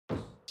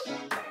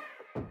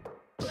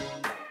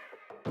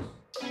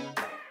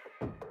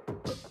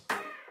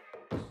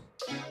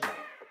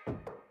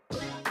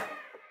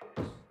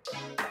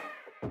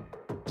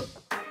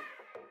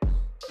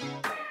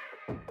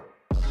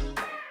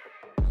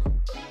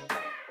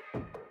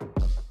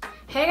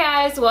Hey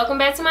guys, welcome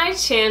back to my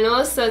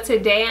channel. So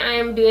today I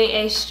am doing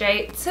a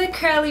straight to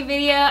curly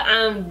video.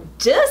 I'm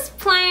just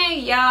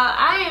playing, y'all.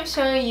 I am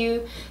showing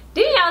you.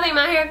 Didn't y'all think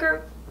my hair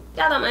grew?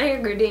 Y'all thought my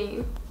hair grew,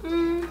 didn't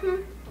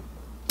you?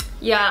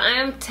 Y'all, I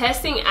am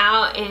testing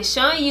out and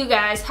showing you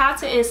guys how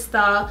to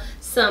install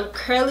some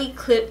curly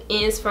clip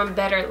ends from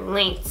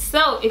Betterlength.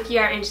 So if you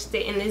are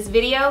interested in this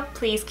video,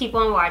 please keep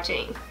on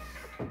watching.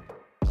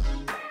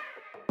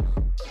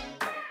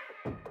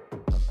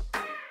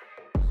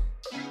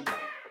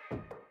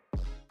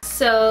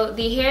 So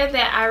the hair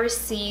that I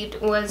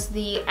received was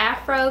the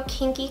Afro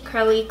Kinky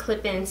Curly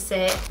Clip-In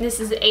set.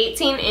 This is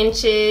 18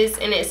 inches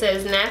and it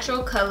says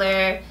natural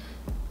color,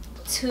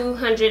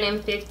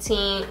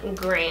 215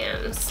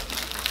 grams.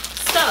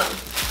 So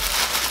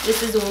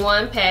this is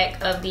one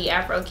pack of the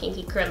Afro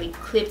Kinky Curly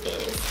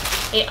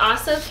Clip-Ins. It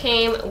also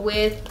came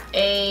with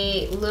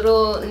a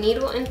little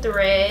needle and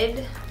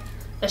thread,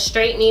 a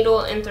straight needle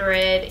and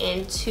thread,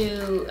 and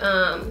two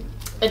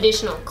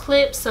additional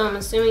clips. So I'm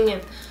assuming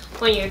if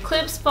when your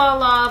clips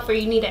fall off or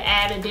you need to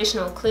add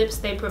additional clips,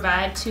 they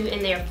provide two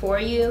in there for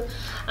you,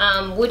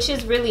 which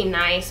is really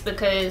nice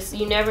because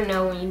you never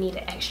know when you need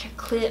an extra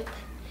clip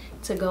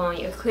to go on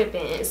your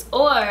clip-ins,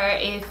 or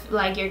if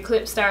like your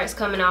clip starts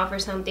coming off or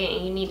something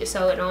and you need to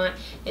sew it on.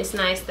 It's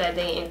nice that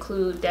they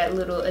include that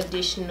little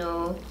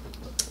additional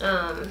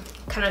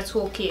kind of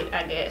toolkit,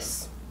 I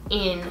guess,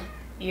 in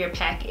your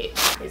package.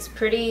 It's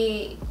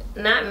pretty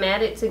not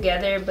matted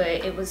together, but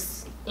it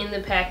was in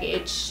the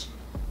package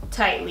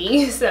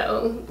tightly.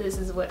 So this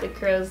is what the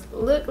curls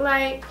look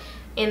like,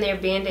 and they're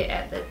banded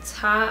at the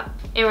top.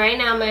 And right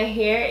now my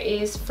hair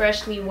is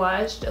freshly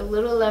washed, a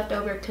little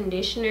leftover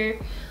conditioner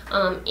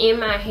in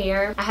my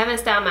hair. I haven't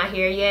styled my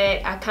hair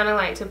yet. I kind of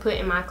like to put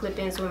in my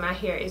clip-ins when my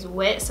hair is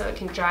wet so it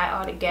can dry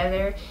all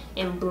together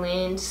and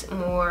blend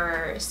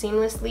more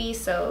seamlessly,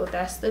 so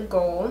that's the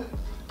goal.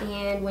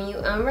 And when you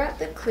unwrap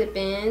the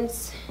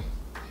clip-ins,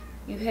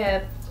 you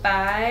have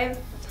 5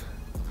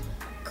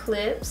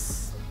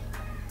 clips.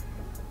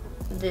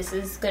 This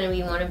is going to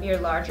be one of your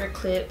larger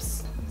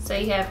clips. So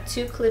you have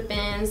 2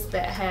 clip-ins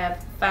that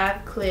have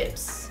 5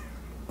 clips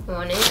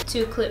on it,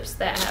 2 clips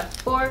that have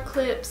 4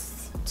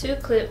 clips, 2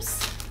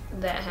 clips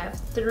that have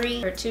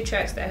 3, or 2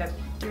 tracks that have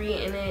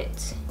 3 in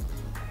it,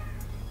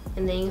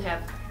 and then you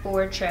have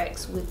 4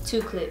 tracks with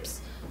 2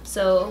 clips.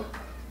 So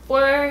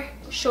 4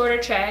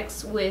 shorter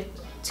tracks with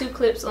 2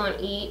 clips on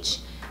each,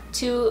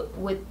 2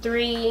 with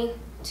 3,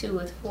 2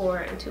 with 4,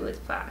 and 2 with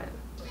 5.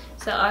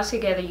 So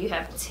altogether you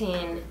have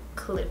 10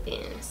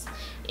 clip-ins.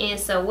 And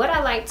so what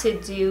I like to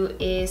do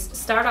is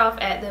start off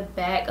at the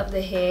back of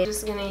the head.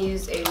 Just gonna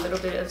use a little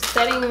bit of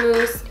setting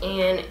mousse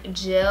and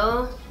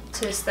gel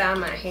to style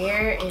my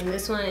hair. And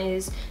this one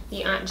is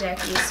the Aunt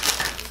Jackie's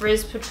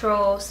Frizz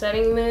Patrol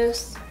setting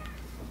mousse.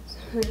 So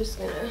I'm just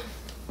gonna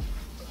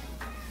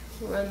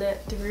run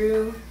that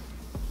through.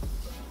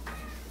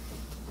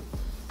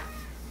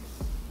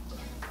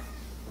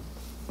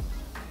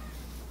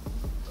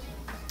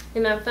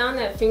 And I found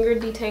that finger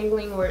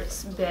detangling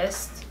works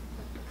best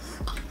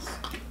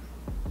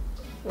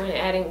when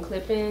adding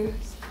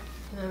clip-ins.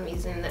 I'm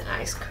using the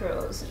Ice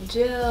Curls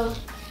gel,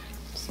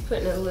 just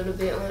putting a little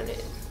bit on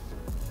it.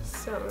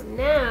 So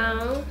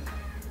now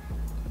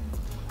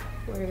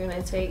we're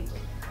gonna take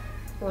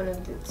one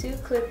of the 2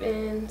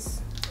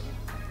 clip-ins,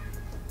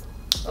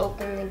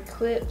 open the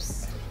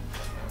clips,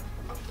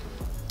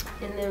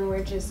 and then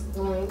we're just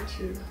going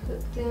to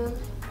hook them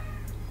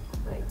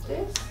like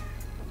this.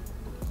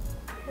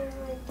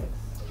 Like this,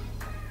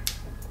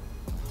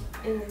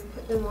 and then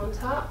put them on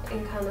top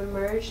and kind of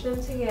merge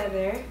them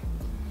together.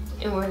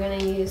 And we're going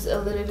to use a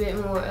little bit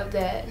more of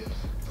that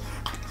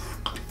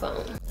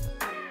foam.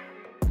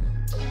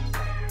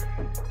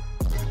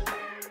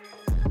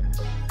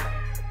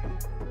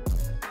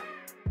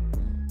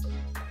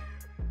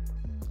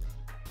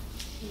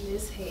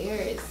 This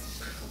hair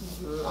is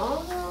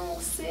long,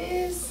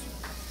 sis.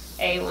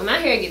 Hey, when my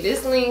hair get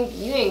this length,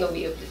 you ain't gonna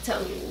be able to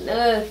tell me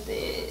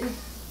nothing.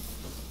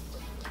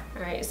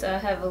 Alright, so I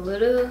have a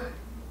little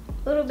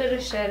bit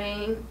of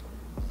shedding,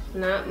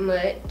 not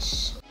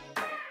much.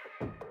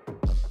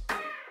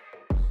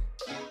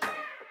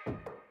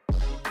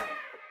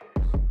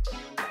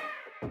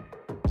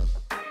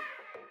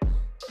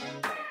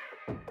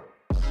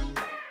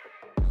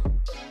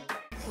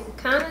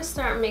 Kind of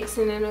start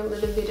mixing in a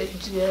little bit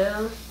of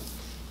gel.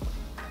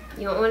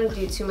 You don't want to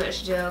do too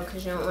much gel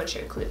because you don't want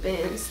your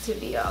clip-ins to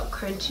be all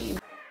crunchy.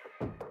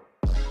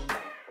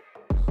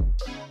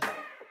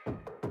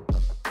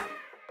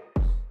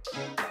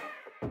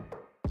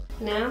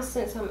 Now,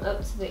 since I'm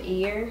up to the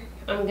ear,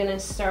 I'm gonna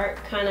start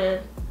kind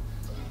of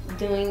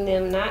doing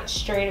them not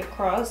straight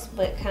across,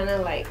 but kind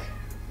of like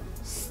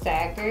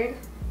staggered.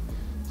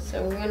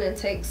 So we're gonna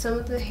take some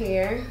of the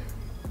hair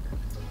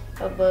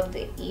above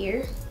the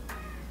ear,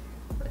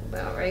 like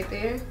about right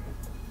there,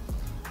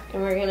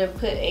 and we're gonna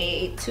put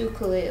a 2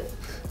 clip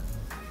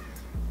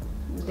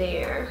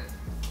there.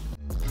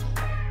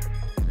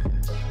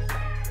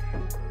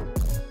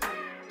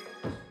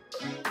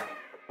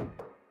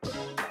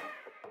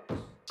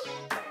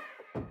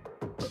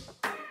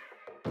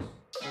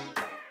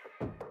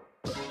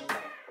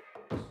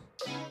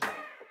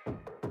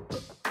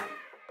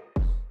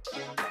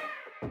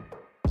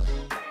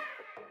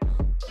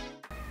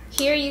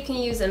 here you can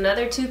use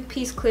another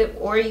 2-piece clip,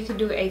 or you can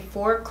do a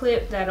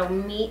 4-clip that'll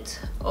meet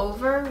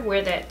over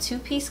where that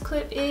 2-piece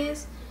clip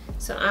is.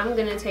 So I'm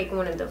gonna take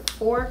one of the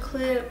 4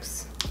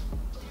 clips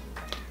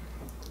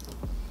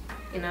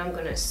and I'm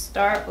gonna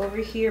start over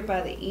here by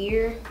the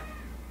ear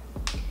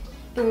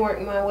and work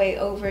my way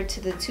over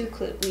to the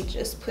 2-clip we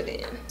just put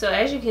in. So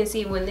as you can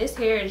see, when this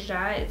hair is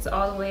dry, it's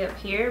all the way up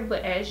here,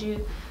 but as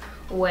you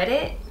wet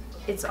it,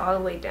 it's all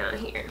the way down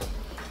here.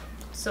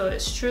 So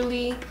it's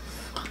truly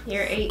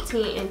your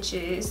 18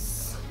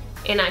 inches.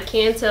 And I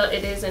can tell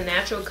it is a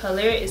natural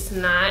color. It's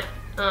not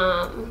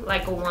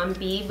like a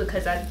 1B,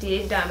 because I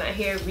did dye my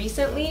hair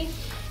recently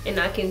and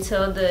I can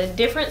tell the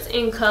difference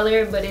in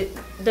color, but it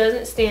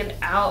doesn't stand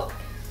out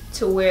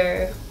to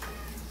where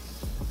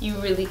you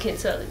really can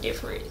tell the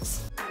difference.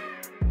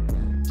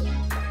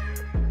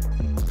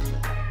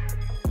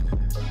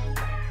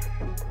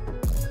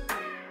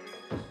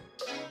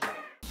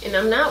 And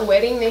I'm not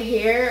wetting the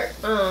hair,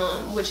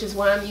 which is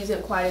why I'm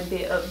using quite a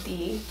bit of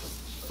the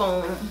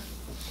foam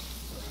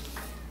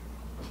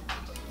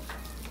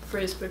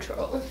Frizz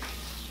Patrol.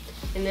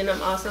 And then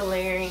I'm also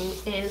layering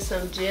in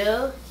some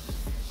gel.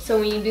 So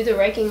when you do the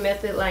raking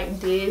method like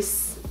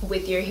this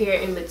with your hair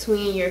in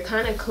between, you're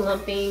kind of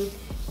clumping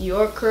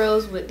your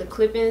curls with the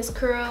clip-ins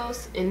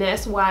curls, and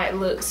that's why it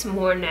looks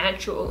more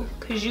natural,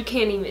 because you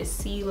can't even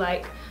see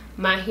like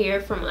my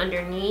hair from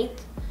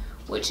underneath,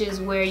 which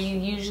is where you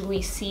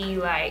usually see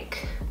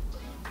like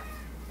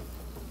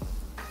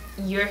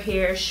your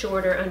hair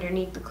shorter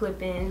underneath the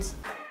clip-ins.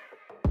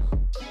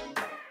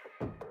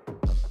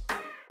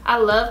 I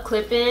love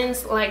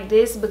clip-ins like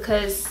this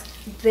because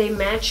they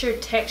match your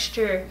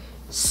texture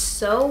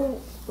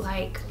so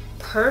like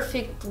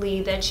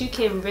perfectly that you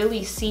can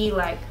really see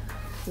like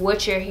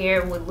what your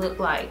hair would look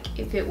like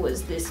if it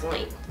was this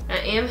length. I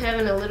am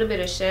having a little bit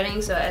of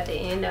shedding, so at the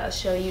end I'll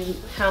show you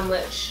how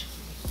much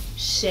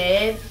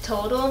shed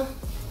total.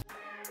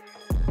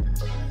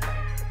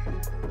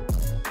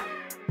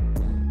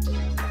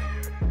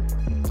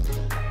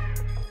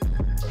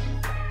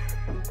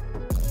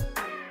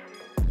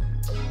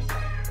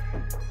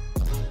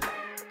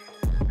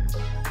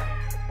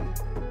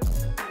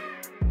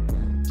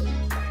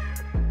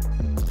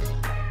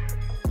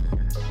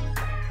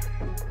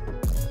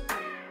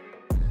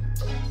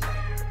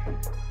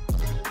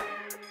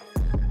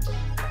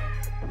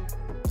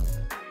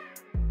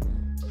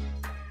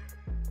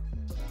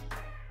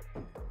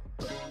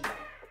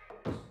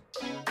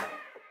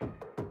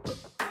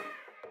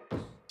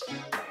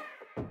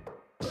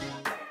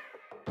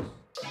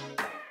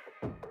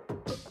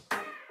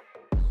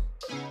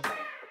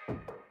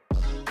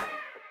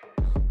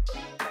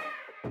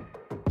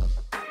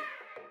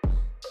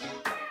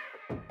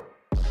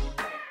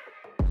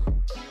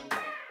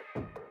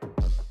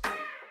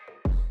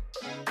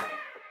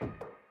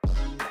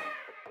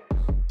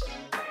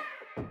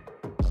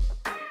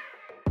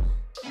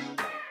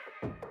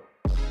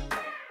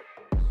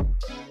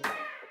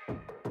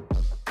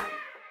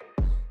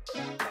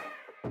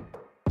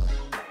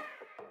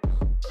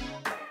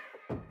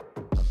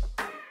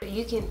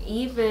 You can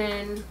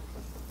even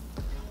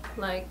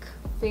like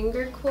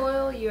finger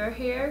coil your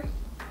hair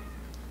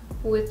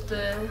with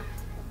the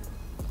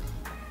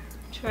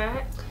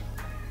track,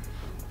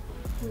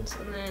 and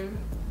so then,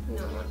 you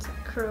know, once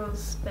it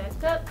curls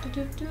back up,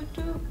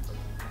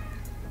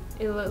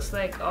 it looks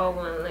like all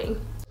one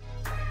length.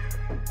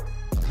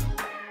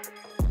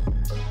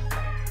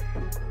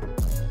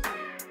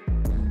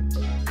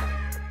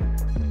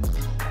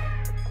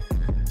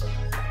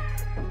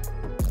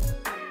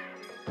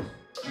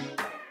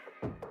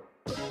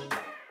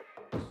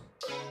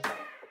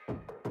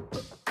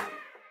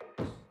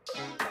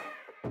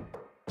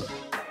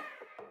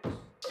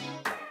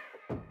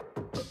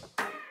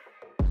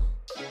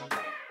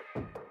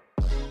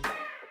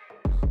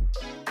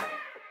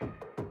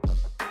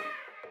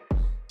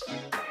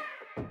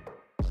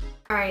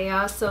 Alright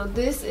y'all, so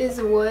this is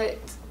what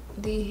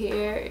the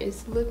hair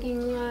is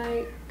looking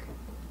like.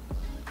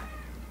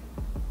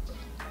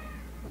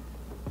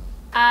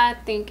 I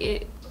think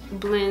it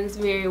blends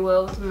very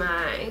well with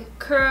my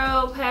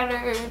curl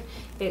pattern.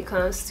 It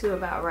comes to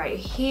about right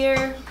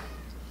here,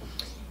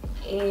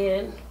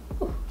 and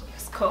ooh,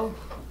 it's cold.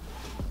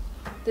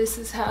 This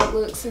is how it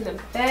looks in the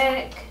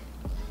back.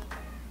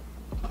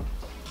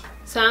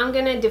 So I'm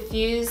gonna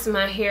diffuse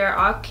my hair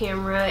off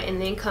camera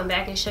and then come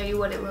back and show you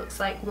what it looks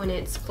like when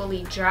it's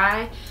fully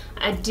dry.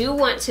 I do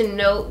want to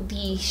note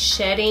the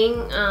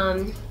shedding.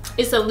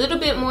 It's a little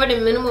bit more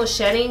than minimal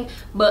shedding,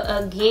 but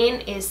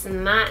again, it's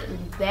not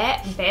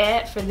that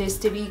bad for this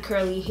to be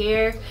curly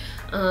hair.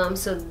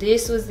 So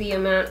this was the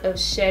amount of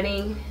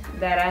shedding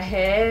that I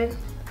had,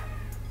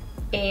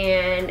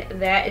 and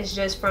that is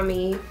just from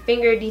me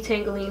finger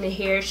detangling the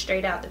hair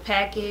straight out the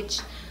package.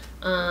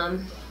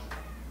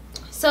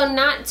 So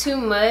not too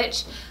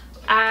much.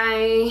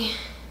 I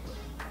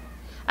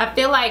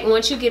feel like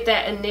once you get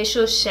that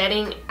initial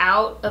shedding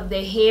out of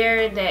the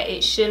hair, that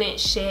it shouldn't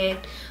shed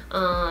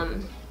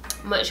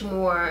much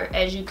more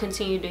as you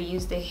continue to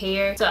use the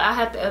hair. So I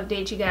have to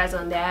update you guys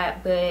on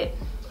that, but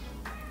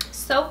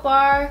so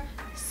far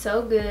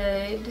so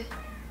good.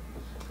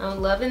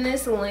 I'm loving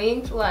this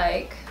length.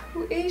 Like,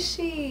 who is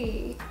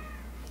she?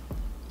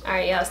 All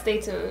right, y'all,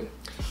 stay tuned.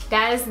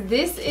 Guys,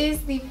 this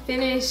is the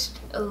finished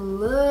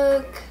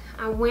look.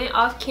 I went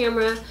off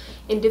camera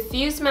and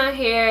diffused my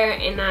hair,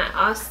 and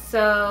I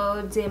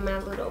also did my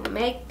little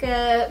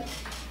makeup.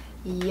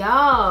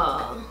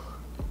 Y'all,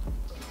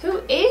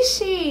 who is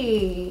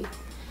she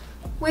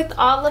with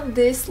all of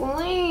this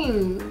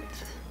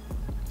length?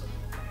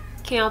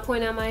 Can y'all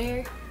point out my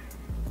hair?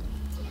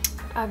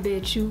 I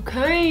bet you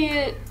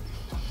can't.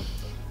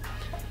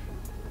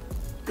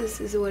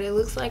 This is what it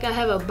looks like. I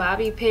have a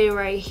bobby pin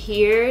right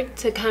here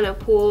to kind of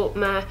pull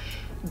my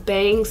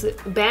bangs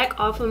back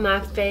off of my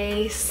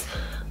face.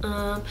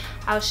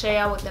 I'll show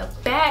y'all what the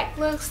back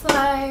looks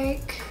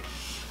like.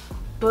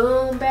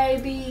 Boom,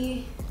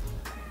 baby.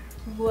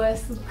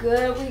 What's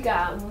good? We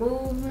got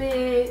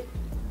movement.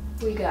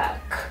 We got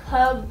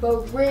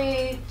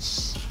coverage.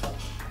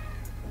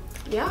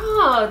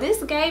 Y'all,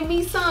 this gave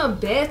me some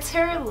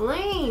better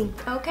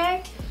length,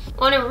 okay?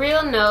 On a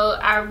real note,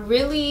 I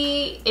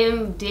really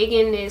am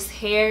digging this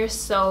hair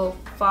so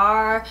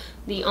far.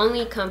 The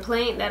only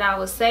complaint that I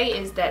would say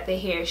is that the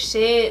hair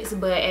sheds,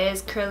 but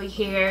as curly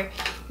hair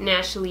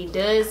naturally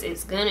does,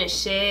 it's gonna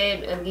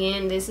shed.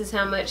 Again, this is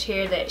how much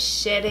hair that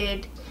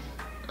shedded.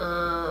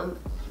 A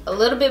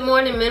little bit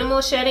more than minimal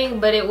shedding,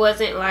 but it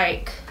wasn't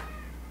like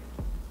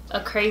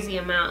a crazy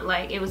amount.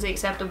 Like, it was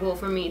acceptable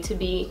for me to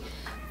be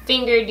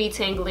finger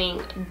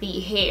detangling the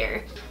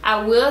hair.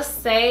 I will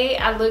say,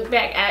 I look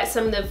back at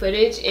some of the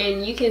footage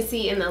and you can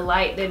see in the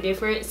light the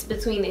difference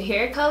between the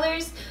hair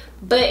colors,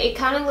 but it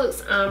kind of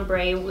looks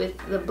ombre with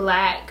the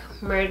black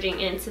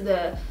merging into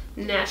the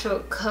natural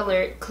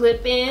colored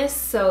clip-ins,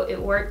 so it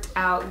worked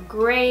out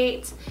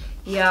great.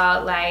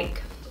 Y'all,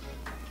 like,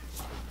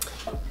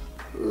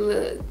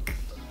 look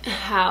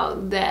how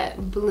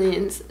that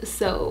blends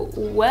so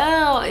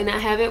well, and I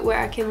have it where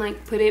I can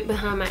like put it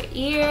behind my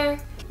ear.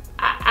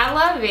 I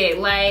love it.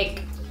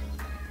 Like,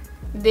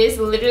 this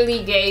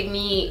literally gave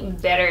me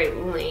better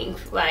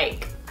length.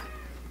 Like,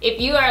 if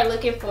you are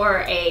looking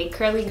for a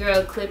curly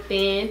girl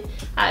clip-in,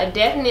 I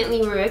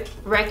definitely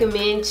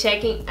recommend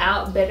checking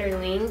out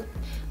Betterlength.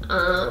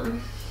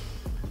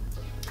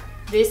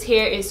 This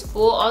hair is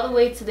full all the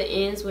way to the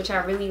ends, which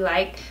I really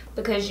like,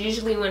 because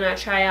usually when I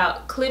try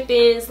out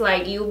clip-ins,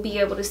 like, you'll be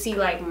able to see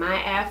like my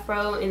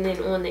afro, and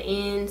then on the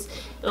ends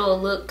it'll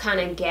look kind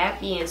of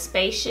gappy and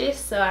spacious.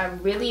 So I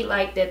really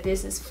like that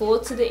this is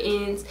full to the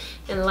ends,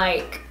 and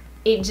like,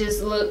 it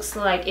just looks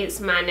like it's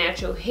my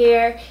natural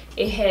hair.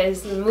 It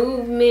has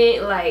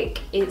movement, like,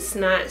 it's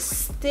not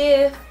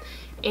stiff,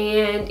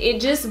 and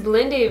it just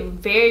blended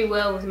very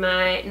well with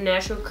my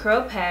natural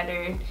curl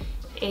pattern.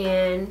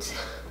 And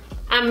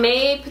I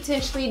may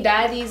potentially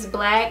dye these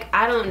black.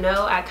 I don't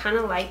know. I kind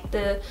of like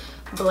the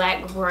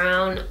black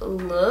brown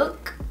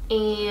look.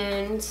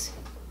 And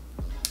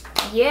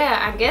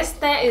yeah, I guess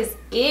that is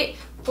it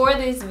for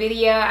this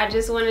video. I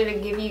just wanted to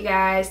give you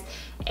guys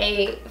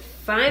a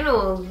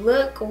final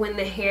look when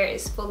the hair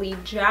is fully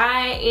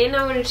dry, and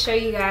I want to show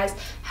you guys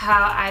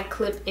how I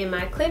clip in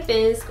my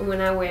clip-ins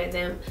when I wear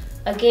them.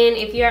 Again,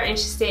 if you are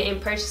interested in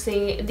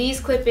purchasing these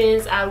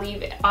clip-ins, I'll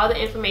leave all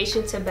the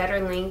information to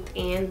Betterlength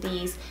and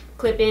these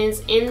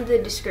clip-ins in the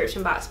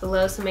description box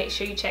below, so make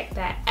sure you check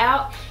that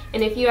out.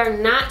 And if you are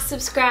not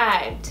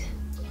subscribed,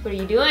 what are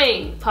you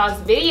doing? Pause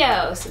the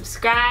video,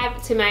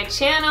 subscribe to my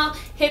channel,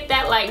 hit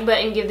that like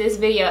button, give this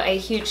video a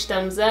huge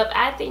thumbs up.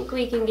 I think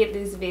we can get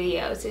this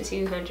video to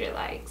 200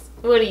 likes.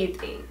 What do you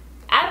think?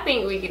 I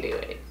think we can do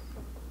it.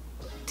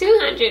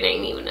 200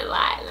 ain't even a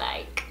lot.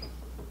 Like,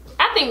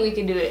 I think we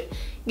can do it.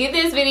 Get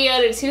this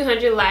video to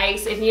 200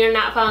 likes. If you're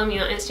not following me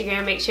on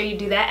Instagram, make sure you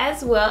do that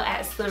as well,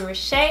 at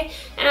Reshae.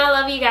 And I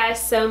love you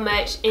guys so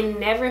much. And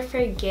never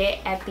forget,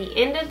 at the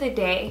end of the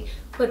day,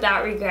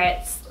 without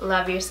regrets,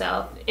 love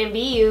yourself and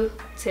be you,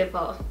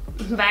 Tipple.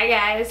 Bye,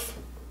 guys.